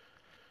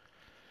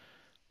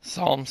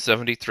Psalm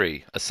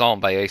 73, a psalm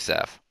by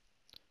Asaph.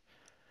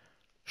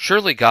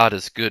 Surely God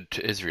is good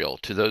to Israel,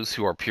 to those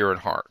who are pure in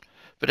heart.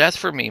 But as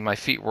for me, my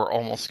feet were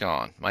almost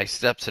gone, my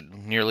steps had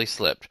nearly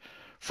slipped.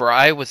 For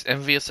I was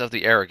envious of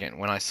the arrogant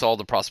when I saw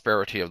the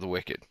prosperity of the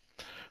wicked.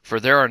 For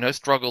there are no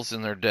struggles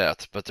in their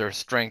death, but their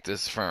strength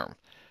is firm.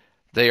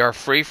 They are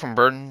free from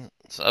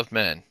burdens of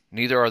men,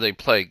 neither are they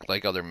plagued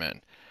like other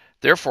men.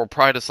 Therefore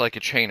pride is like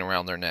a chain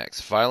around their necks,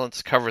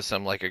 violence covers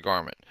them like a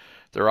garment.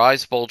 Their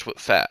eyes bulge with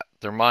fat,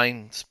 their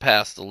minds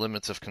pass the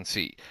limits of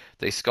conceit.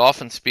 They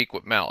scoff and speak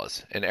with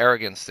malice, in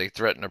arrogance they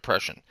threaten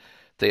oppression.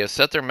 They have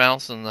set their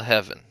mouths in the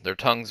heaven, their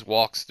tongues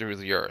walks through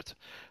the earth.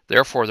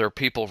 Therefore their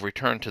people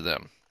return to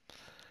them,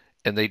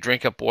 and they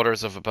drink up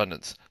waters of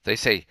abundance. They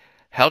say,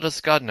 how does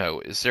God know?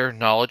 Is there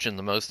knowledge in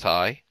the Most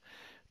High?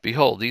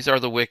 Behold, these are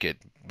the wicked.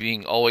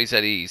 Being always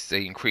at ease,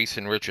 they increase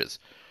in riches.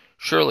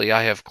 Surely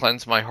I have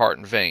cleansed my heart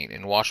in vain,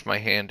 and washed my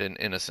hand in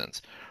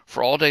innocence.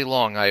 For all day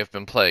long I have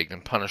been plagued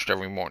and punished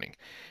every morning.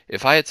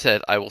 If I had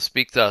said, I will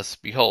speak thus,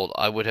 behold,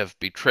 I would have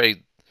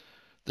betrayed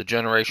the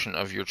generation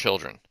of your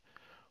children.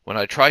 When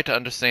I tried to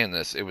understand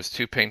this, it was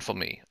too painful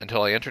me,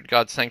 until I entered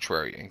God's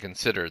sanctuary and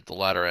considered the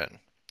latter end.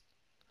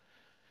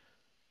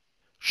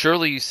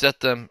 Surely you set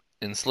them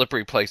in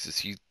slippery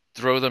places, you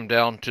throw them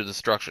down to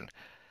destruction.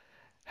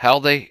 How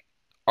they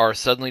are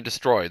suddenly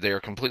destroyed, they are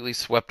completely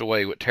swept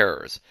away with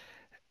terrors.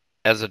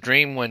 As a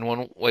dream when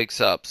one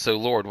wakes up, so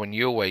Lord, when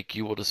you awake,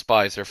 you will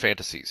despise their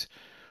fantasies.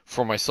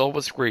 For my soul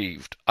was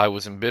grieved, I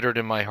was embittered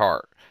in my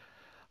heart.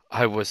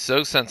 I was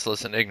so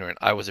senseless and ignorant,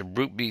 I was a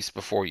brute beast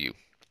before you.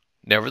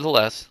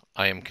 Nevertheless,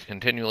 I am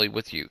continually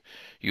with you.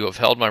 You have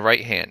held my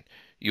right hand.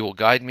 You will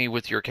guide me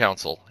with your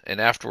counsel,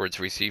 and afterwards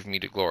receive me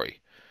to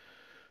glory.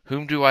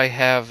 Whom do I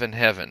have in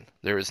heaven?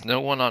 There is no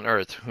one on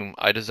earth whom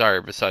I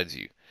desire besides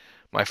you.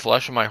 My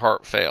flesh and my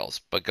heart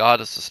fails, but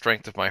God is the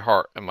strength of my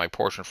heart and my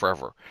portion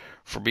forever.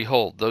 For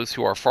behold, those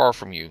who are far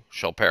from you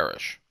shall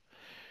perish.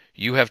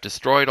 You have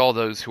destroyed all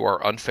those who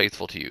are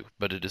unfaithful to you,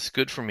 but it is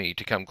good for me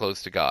to come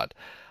close to God.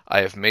 I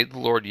have made the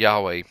Lord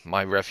Yahweh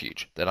my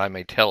refuge, that I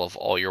may tell of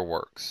all your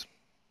works.